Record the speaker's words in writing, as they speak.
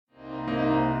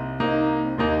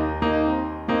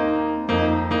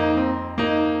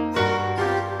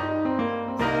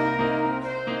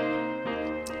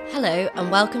Hello and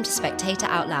welcome to Spectator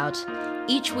Out Loud.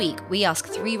 Each week we ask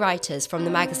 3 writers from the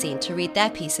magazine to read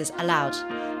their pieces aloud.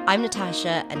 I'm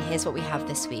Natasha and here's what we have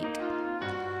this week.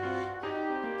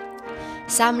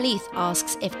 Sam Leith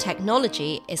asks if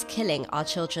technology is killing our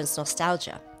children's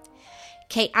nostalgia.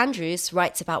 Kate Andrews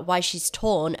writes about why she's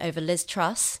torn over Liz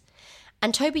Truss.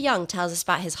 And Toby Young tells us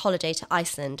about his holiday to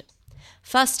Iceland.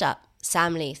 First up,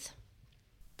 Sam Leith.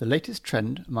 The latest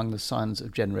trend among the scions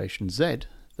of Generation Z,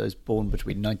 those born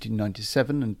between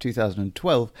 1997 and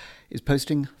 2012, is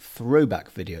posting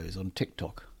throwback videos on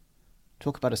TikTok.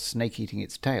 Talk about a snake eating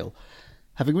its tail.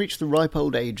 Having reached the ripe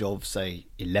old age of, say,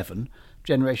 11,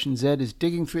 Generation Z is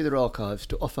digging through their archives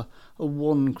to offer a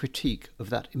wan critique of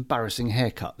that embarrassing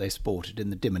haircut they sported in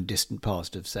the dim and distant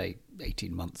past of, say,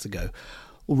 18 months ago,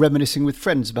 or reminiscing with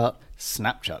friends about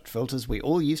Snapchat filters we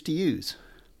all used to use.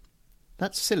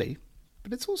 That's silly,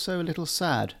 but it's also a little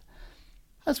sad.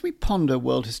 As we ponder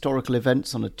world historical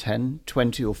events on a 10,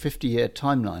 20 or 50-year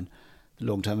timeline, the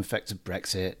long-term effects of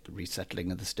Brexit, the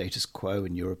resettling of the status quo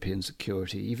in European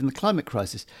security, even the climate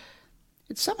crisis,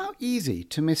 it's somehow easy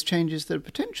to miss changes that are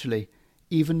potentially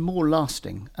even more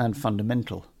lasting and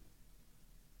fundamental.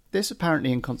 This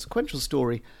apparently inconsequential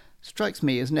story strikes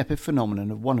me as an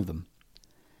epiphenomenon of one of them.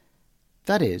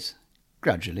 That is,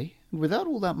 gradually, and without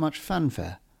all that much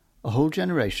fanfare, a whole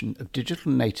generation of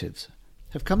digital natives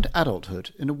have come to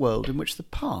adulthood in a world in which the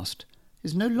past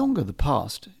is no longer the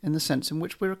past in the sense in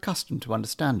which we're accustomed to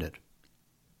understand it.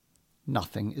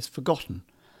 Nothing is forgotten.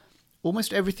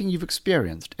 Almost everything you've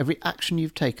experienced, every action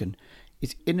you've taken,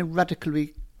 is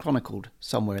ineradicably chronicled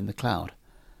somewhere in the cloud.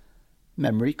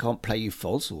 Memory can't play you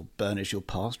false or burnish your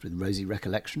past with rosy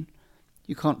recollection.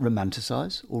 You can't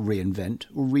romanticise or reinvent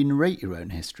or re-narrate your own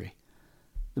history.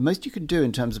 The most you can do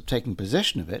in terms of taking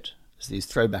possession of it, as these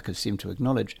throwbackers seem to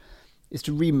acknowledge, is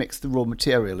to remix the raw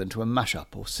material into a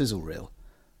mashup or sizzle reel,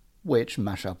 which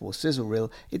mashup or sizzle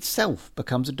reel itself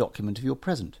becomes a document of your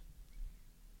present.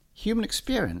 Human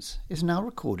experience is now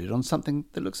recorded on something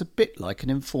that looks a bit like an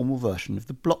informal version of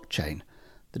the blockchain,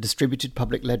 the distributed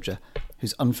public ledger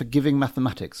whose unforgiving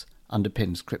mathematics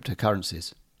underpins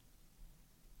cryptocurrencies.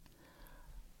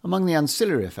 Among the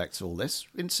ancillary effects of all this,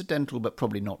 incidental but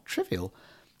probably not trivial,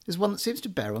 is one that seems to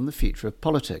bear on the future of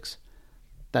politics.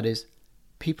 That is,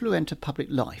 people who enter public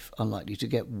life are likely to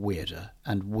get weirder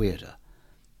and weirder.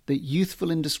 The youthful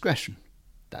indiscretion,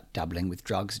 that dabbling with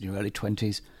drugs in your early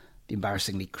 20s, the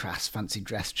embarrassingly crass fancy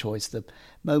dress choice, the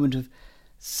moment of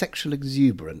sexual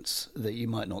exuberance that you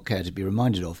might not care to be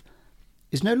reminded of,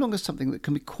 is no longer something that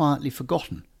can be quietly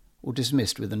forgotten or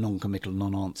dismissed with a non-committal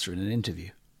non-answer in an interview.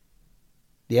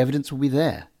 The evidence will be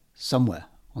there, somewhere,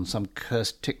 on some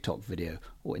cursed TikTok video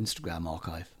or Instagram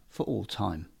archive, for all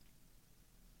time.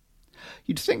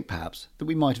 You'd think, perhaps, that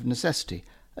we might of necessity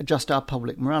adjust our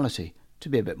public morality to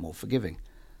be a bit more forgiving.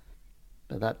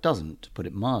 But that doesn't, to put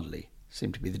it mildly,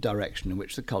 seem to be the direction in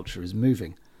which the culture is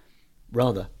moving.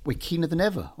 Rather, we're keener than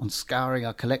ever on scouring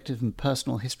our collective and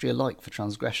personal history alike for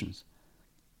transgressions.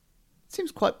 It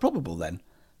seems quite probable, then,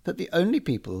 that the only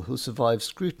people who'll survive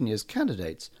scrutiny as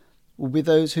candidates will be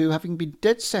those who, having been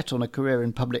dead set on a career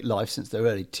in public life since their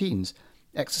early teens,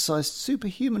 exercised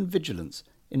superhuman vigilance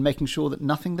in making sure that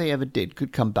nothing they ever did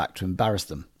could come back to embarrass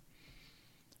them.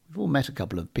 We've all met a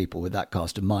couple of people with that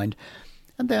cast of mind,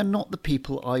 and they are not the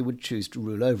people I would choose to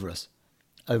rule over us.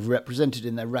 Overrepresented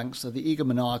in their ranks are the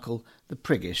egomaniacal, the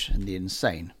priggish, and the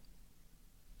insane.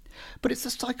 But it's the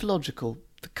psychological,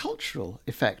 the cultural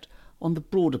effect on the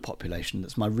broader population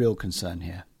that's my real concern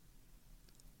here.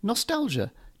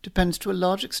 Nostalgia depends to a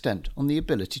large extent on the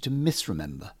ability to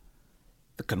misremember.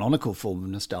 The canonical form of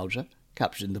nostalgia,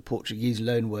 captured in the Portuguese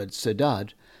loanword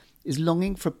saudade, is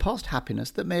longing for a past happiness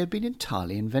that may have been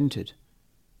entirely invented.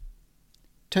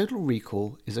 Total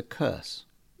recall is a curse,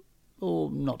 or,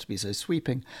 not to be so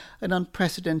sweeping, an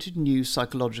unprecedented new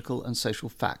psychological and social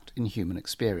fact in human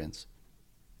experience.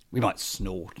 We might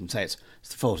snort and say it's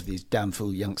the fault of these damn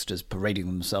fool youngsters parading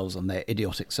themselves on their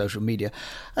idiotic social media,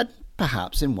 and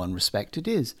perhaps in one respect it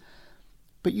is.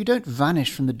 But you don't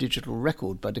vanish from the digital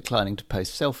record by declining to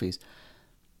post selfies,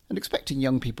 and expecting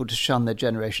young people to shun their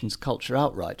generation's culture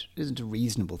outright isn't a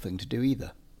reasonable thing to do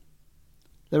either.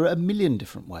 There are a million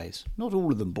different ways, not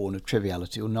all of them born of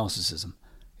triviality or narcissism,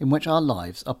 in which our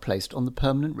lives are placed on the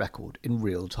permanent record in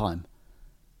real time,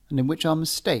 and in which our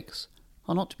mistakes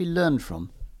are not to be learned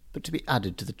from, but to be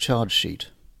added to the charge sheet.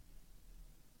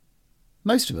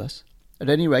 Most of us, at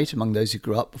any rate among those who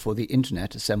grew up before the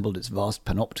internet assembled its vast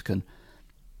panopticon,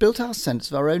 built our sense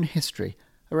of our own history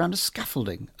around a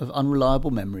scaffolding of unreliable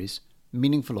memories,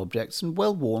 meaningful objects, and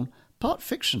well-worn, part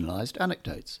fictionalised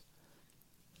anecdotes.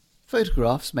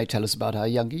 Photographs may tell us about our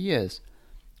younger years.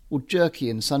 or jerky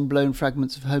and sun-blown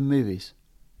fragments of home movies,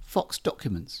 Fox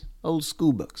documents, old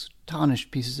school books,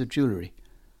 tarnished pieces of jewellery.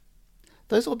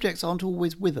 Those objects aren't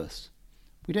always with us.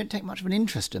 We don't take much of an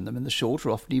interest in them in the short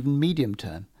or often even medium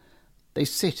term. They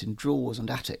sit in drawers and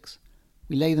attics.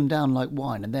 We lay them down like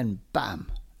wine and then, bam,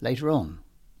 later on,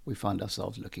 we find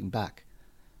ourselves looking back.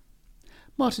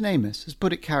 Martin Amis has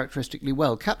put it characteristically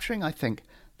well, capturing, I think,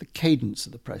 the cadence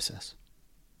of the process.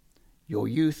 Your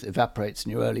youth evaporates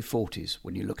in your early 40s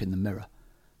when you look in the mirror.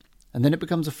 And then it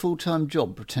becomes a full-time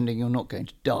job pretending you're not going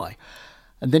to die.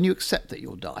 And then you accept that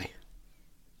you'll die.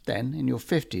 Then, in your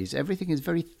 50s, everything is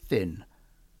very thin.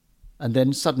 And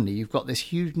then suddenly you've got this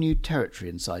huge new territory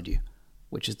inside you,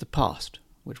 which is the past,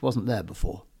 which wasn't there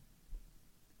before.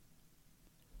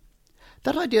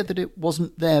 That idea that it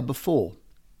wasn't there before,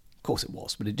 of course it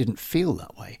was, but it didn't feel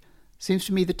that way, seems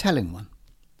to me the telling one.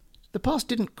 The past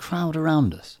didn't crowd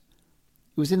around us.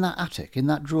 It was in that attic, in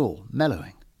that drawer,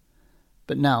 mellowing.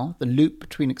 But now the loop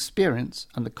between experience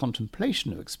and the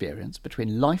contemplation of experience,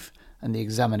 between life and the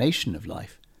examination of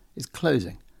life, is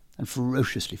closing, and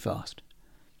ferociously fast.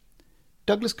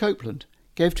 Douglas Copeland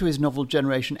gave to his novel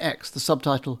Generation X the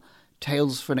subtitle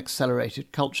Tales for an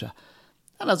Accelerated Culture,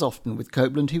 and as often with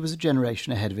Copeland, he was a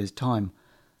generation ahead of his time.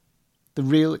 The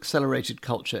real accelerated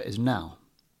culture is now,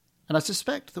 and I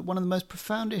suspect that one of the most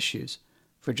profound issues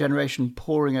for a generation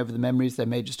poring over the memories they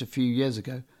made just a few years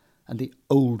ago and the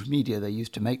old media they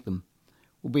used to make them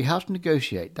will be how to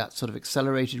negotiate that sort of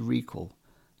accelerated recall,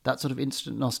 that sort of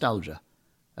instant nostalgia,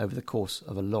 over the course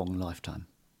of a long lifetime.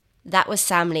 That was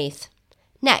Sam Leith.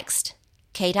 Next,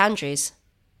 Kate Andrews.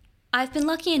 I've been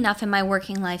lucky enough in my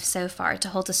working life so far to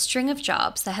hold a string of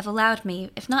jobs that have allowed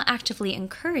me, if not actively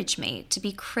encouraged me, to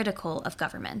be critical of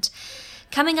government.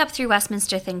 Coming up through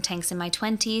Westminster think tanks in my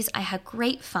 20s, I had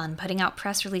great fun putting out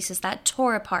press releases that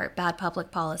tore apart bad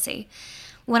public policy.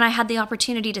 When I had the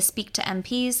opportunity to speak to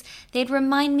MPs, they'd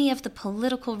remind me of the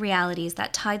political realities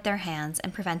that tied their hands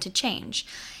and prevented change.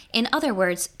 In other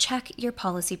words, check your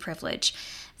policy privilege.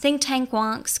 Think tank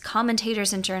wonks,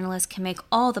 commentators and journalists can make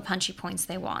all the punchy points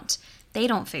they want. They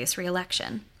don't face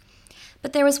re-election.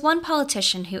 But there was one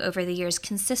politician who over the years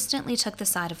consistently took the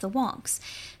side of the wonks,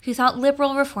 who thought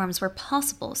liberal reforms were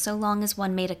possible so long as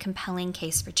one made a compelling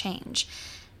case for change.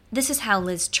 This is how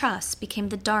Liz Truss became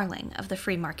the darling of the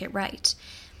free market right.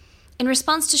 In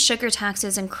response to sugar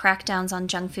taxes and crackdowns on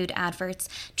junk food adverts,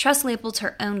 Truss labeled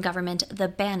her own government the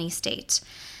banny state.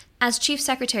 As Chief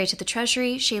Secretary to the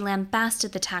Treasury, she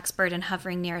lambasted the tax burden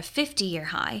hovering near a 50-year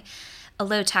high, a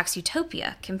low-tax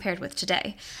utopia compared with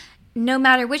today. No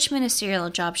matter which ministerial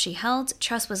job she held,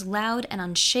 Truss was loud and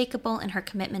unshakable in her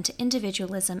commitment to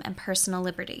individualism and personal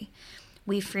liberty.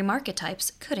 We free market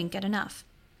types couldn't get enough.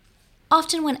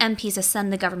 Often when MPs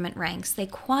ascend the government ranks, they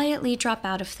quietly drop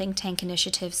out of think tank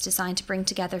initiatives designed to bring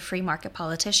together free market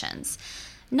politicians.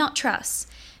 Not Truss.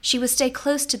 She would stay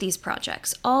close to these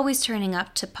projects, always turning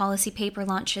up to policy paper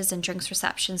launches and drinks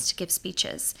receptions to give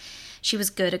speeches. She was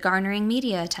good at garnering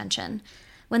media attention.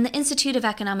 When the Institute of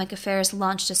Economic Affairs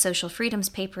launched a social freedoms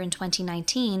paper in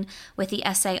 2019 with the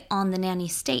essay On the Nanny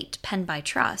State, penned by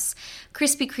Truss,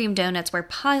 Krispy Kreme donuts were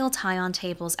piled high on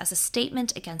tables as a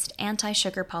statement against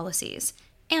anti-sugar policies,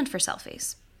 and for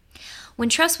selfies. When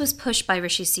Truss was pushed by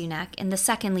Rishi Sunak in the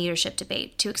second leadership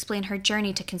debate to explain her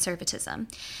journey to conservatism,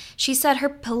 she said her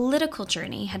political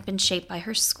journey had been shaped by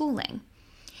her schooling.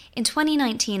 In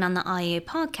 2019 on the IEA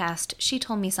podcast, she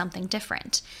told me something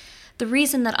different. The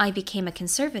reason that I became a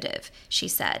conservative, she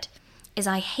said, is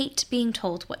I hate being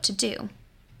told what to do.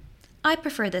 I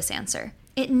prefer this answer.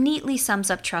 It neatly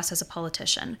sums up Truss as a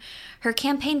politician. Her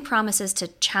campaign promises to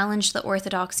challenge the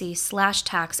orthodoxy, slash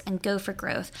tax, and go for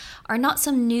growth are not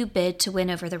some new bid to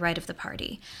win over the right of the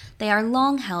party. They are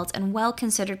long-held and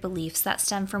well-considered beliefs that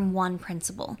stem from one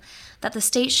principle, that the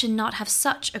state should not have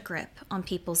such a grip on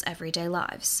people's everyday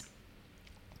lives.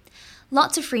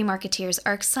 Lots of free marketeers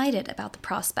are excited about the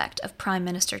prospect of Prime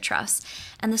Minister Truss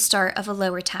and the start of a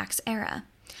lower tax era.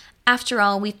 After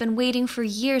all, we've been waiting for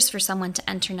years for someone to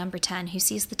enter number 10 who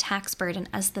sees the tax burden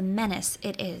as the menace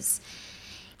it is.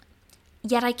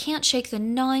 Yet I can't shake the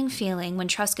gnawing feeling when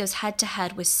Truss goes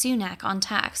head-to-head with Sunak on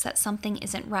tax that something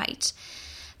isn't right.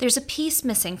 There's a piece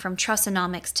missing from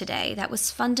Trussonomics today that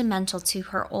was fundamental to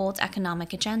her old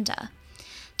economic agenda.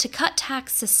 To cut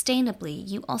tax sustainably,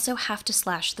 you also have to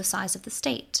slash the size of the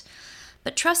state.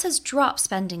 But Truss has dropped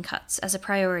spending cuts as a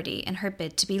priority in her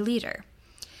bid to be leader.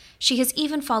 She has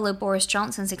even followed Boris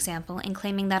Johnson's example in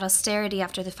claiming that austerity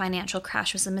after the financial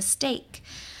crash was a mistake.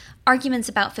 Arguments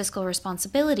about fiscal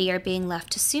responsibility are being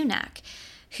left to Sunak,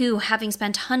 who, having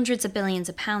spent hundreds of billions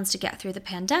of pounds to get through the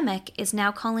pandemic, is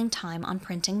now calling time on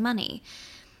printing money.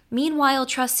 Meanwhile,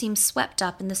 Truss seems swept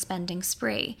up in the spending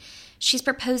spree. She's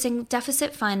proposing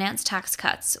deficit finance tax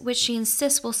cuts, which she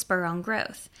insists will spur on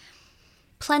growth.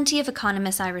 Plenty of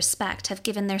economists I respect have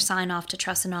given their sign-off to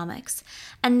Trussonomics,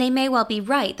 and they may well be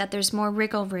right that there's more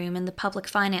wriggle room in the public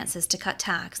finances to cut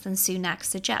tax than Sunak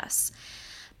suggests.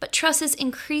 But Truss's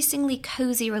increasingly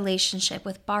cozy relationship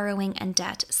with borrowing and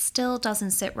debt still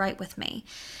doesn't sit right with me.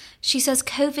 She says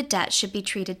COVID debt should be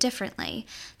treated differently,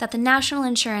 that the national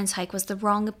insurance hike was the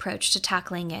wrong approach to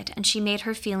tackling it, and she made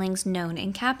her feelings known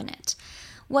in cabinet.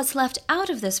 What's left out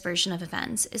of this version of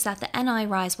events is that the NI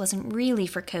rise wasn't really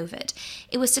for COVID.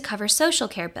 It was to cover social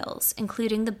care bills,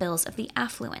 including the bills of the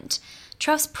affluent.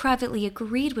 Truss privately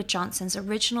agreed with Johnson's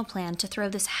original plan to throw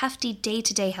this hefty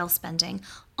day-to-day health spending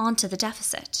onto the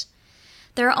deficit.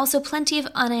 There are also plenty of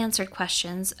unanswered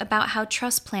questions about how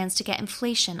Truss plans to get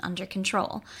inflation under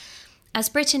control. As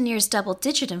Britain nears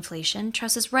double-digit inflation,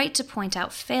 Truss is right to point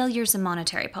out failures in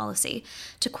monetary policy,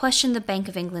 to question the Bank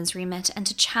of England's remit, and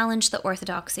to challenge the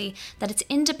orthodoxy that its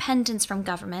independence from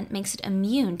government makes it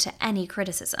immune to any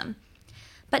criticism.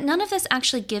 But none of this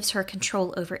actually gives her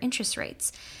control over interest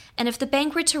rates, and if the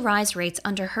bank were to rise rates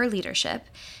under her leadership,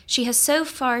 she has so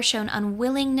far shown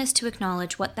unwillingness to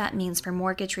acknowledge what that means for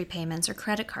mortgage repayments or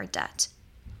credit card debt.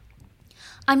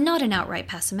 I'm not an outright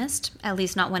pessimist, at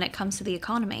least not when it comes to the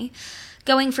economy.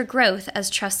 Going for growth, as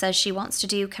Truss says she wants to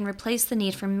do, can replace the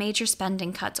need for major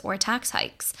spending cuts or tax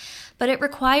hikes. But it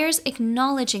requires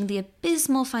acknowledging the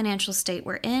abysmal financial state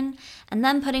we're in, and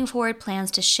then putting forward plans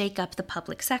to shake up the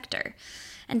public sector.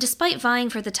 And despite vying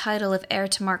for the title of heir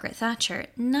to Margaret Thatcher,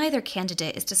 neither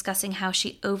candidate is discussing how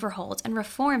she overhauled and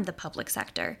reformed the public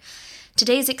sector.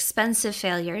 Today's expensive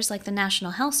failures, like the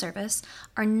National Health Service,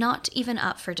 are not even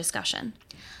up for discussion.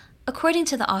 According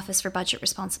to the Office for Budget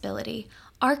Responsibility,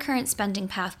 our current spending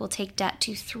path will take debt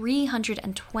to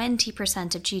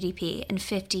 320% of GDP in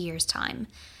 50 years' time.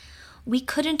 We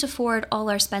couldn't afford all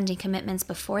our spending commitments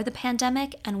before the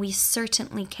pandemic, and we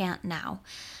certainly can't now.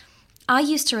 I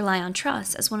used to rely on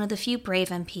Truss as one of the few brave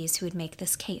MPs who would make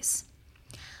this case.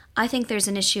 I think there's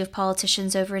an issue of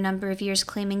politicians over a number of years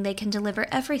claiming they can deliver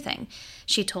everything,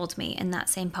 she told me in that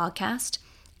same podcast,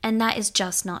 and that is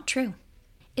just not true.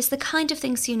 It's the kind of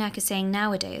thing Sunak is saying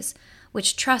nowadays,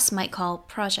 which Truss might call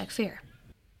Project Fear.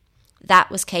 That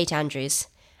was Kate Andrews.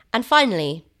 And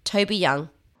finally, Toby Young.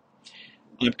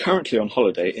 I'm currently on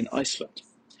holiday in Iceland.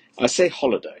 I say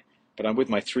holiday, but I'm with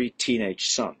my 3 teenage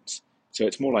sons, so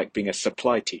it's more like being a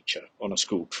supply teacher on a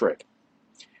school trip.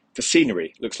 The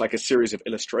scenery looks like a series of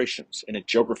illustrations in a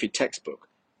geography textbook: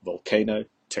 volcano,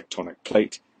 tectonic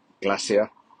plate, glacier.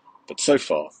 But so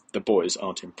far, the boys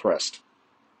aren't impressed.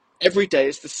 Every day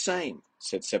is the same,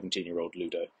 said 17-year-old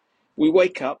Ludo. We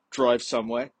wake up, drive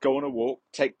somewhere, go on a walk,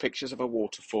 take pictures of a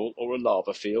waterfall or a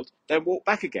lava field, then walk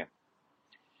back again.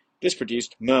 This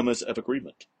produced murmurs of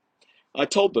agreement. I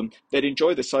told them they'd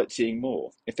enjoy the sightseeing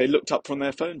more if they looked up from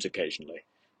their phones occasionally,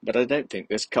 but I don't think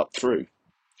this cut through.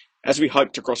 As we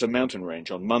hiked across a mountain range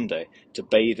on Monday to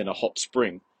bathe in a hot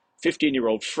spring,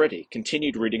 15-year-old Freddie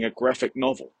continued reading a graphic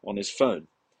novel on his phone.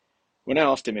 When I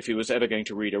asked him if he was ever going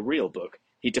to read a real book,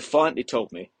 he defiantly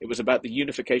told me it was about the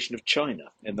unification of China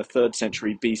in the 3rd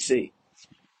century BC.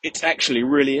 It's actually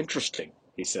really interesting,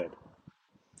 he said.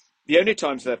 The only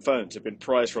times their phones have been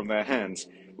prized from their hands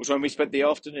was when we spent the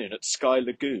afternoon at Sky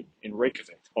Lagoon in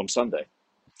Reykjavik on Sunday.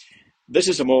 This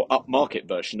is a more upmarket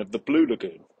version of the Blue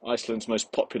Lagoon, Iceland's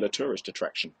most popular tourist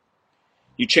attraction.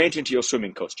 You change into your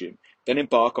swimming costume, then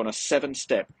embark on a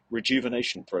 7-step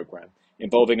rejuvenation program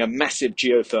involving a massive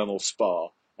geothermal spa,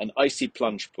 an icy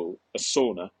plunge pool, a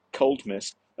sauna, cold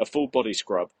mist, a full body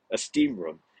scrub, a steam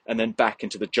room, and then back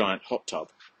into the giant hot tub.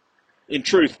 In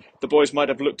truth, the boys might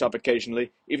have looked up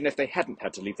occasionally, even if they hadn't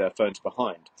had to leave their phones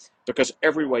behind, because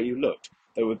everywhere you looked,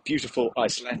 there were beautiful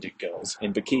Icelandic girls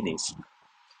in bikinis.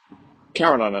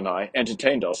 Caroline and I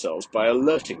entertained ourselves by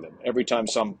alerting them every time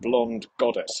some blonde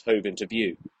goddess hove into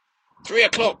view. 3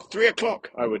 o'clock, 3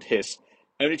 o'clock, I would hiss,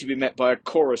 only to be met by a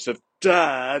chorus of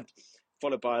 "Dad!"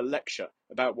 followed by a lecture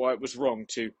about why it was wrong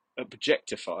to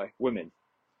objectify women.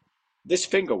 This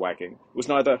finger-wagging was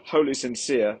neither wholly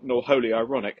sincere nor wholly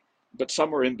ironic, but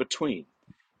somewhere in between,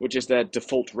 which is their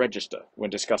default register when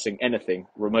discussing anything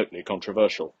remotely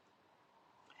controversial.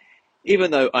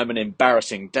 Even though I'm an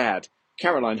embarrassing dad,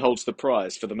 Caroline holds the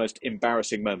prize for the most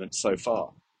embarrassing moment so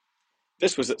far.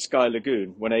 This was at Sky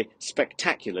Lagoon when a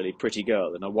spectacularly pretty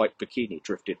girl in a white bikini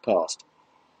drifted past.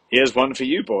 "Here's one for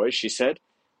you, boys," she said,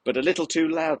 but a little too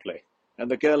loudly,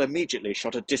 and the girl immediately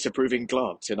shot a disapproving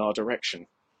glance in our direction.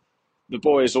 The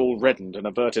boys all reddened and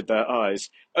averted their eyes,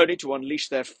 only to unleash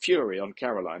their fury on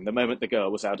Caroline the moment the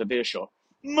girl was out of earshot.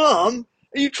 "Mum,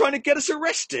 Are you trying to get us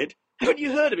arrested? Haven't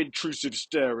you heard of intrusive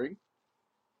staring?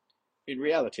 In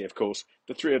reality, of course,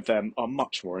 the three of them are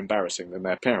much more embarrassing than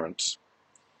their parents.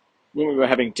 When we were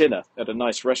having dinner at a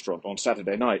nice restaurant on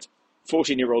Saturday night,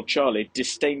 14-year-old Charlie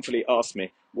disdainfully asked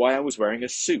me why I was wearing a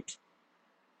suit.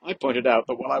 I pointed out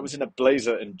that while I was in a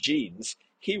blazer and jeans,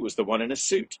 he was the one in a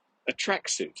suit, a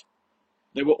tracksuit.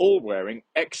 They were all wearing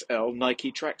XL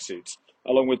Nike tracksuits,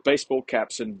 along with baseball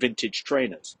caps and vintage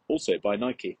trainers, also by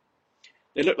Nike.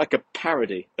 They looked like a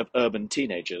parody of urban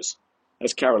teenagers.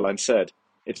 As Caroline said,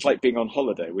 it's like being on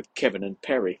holiday with Kevin and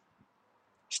Perry.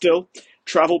 Still,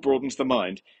 travel broadens the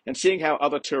mind, and seeing how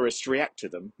other tourists react to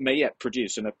them may yet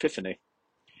produce an epiphany.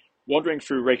 Wandering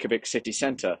through Reykjavik city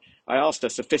centre, I asked a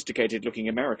sophisticated-looking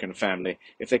American family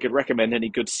if they could recommend any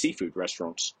good seafood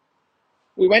restaurants.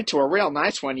 "We went to a real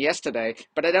nice one yesterday,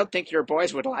 but I don't think your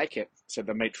boys would like it," said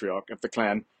the matriarch of the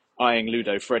clan, eyeing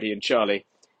Ludo, Freddie and Charlie.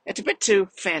 "It's a bit too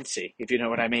fancy, if you know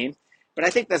what I mean. But I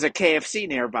think there's a KFC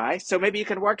nearby, so maybe you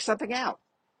can work something out."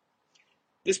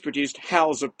 This produced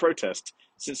howls of protest,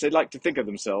 since they like to think of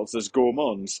themselves as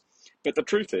gourmands, but the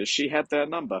truth is she had their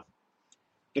number.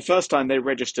 The first time they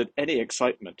registered any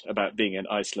excitement about being in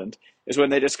Iceland is when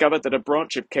they discovered that a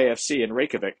branch of KFC in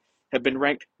Reykjavik had been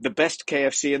ranked the best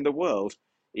KFC in the world,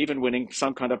 even winning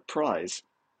some kind of prize.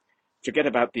 Forget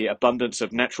about the abundance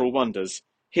of natural wonders.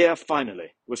 Here,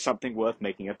 finally, was something worth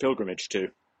making a pilgrimage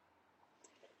to.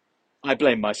 I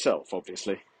blame myself,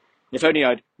 obviously. If only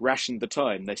I'd rationed the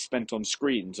time they spent on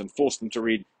screens and forced them to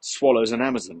read Swallows and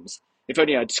Amazons. If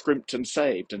only I'd scrimped and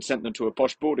saved and sent them to a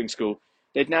posh boarding school,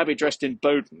 they'd now be dressed in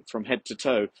Bowden from head to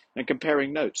toe and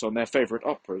comparing notes on their favourite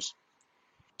operas.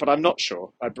 But I'm not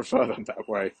sure I'd prefer them that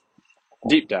way.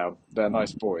 Deep down, they're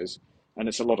nice boys, and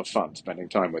it's a lot of fun spending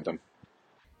time with them.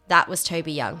 That was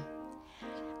Toby Young.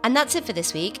 And that's it for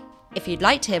this week. If you'd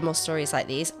like to hear more stories like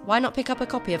these, why not pick up a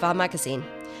copy of our magazine?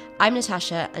 I'm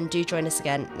Natasha, and do join us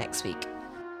again next week.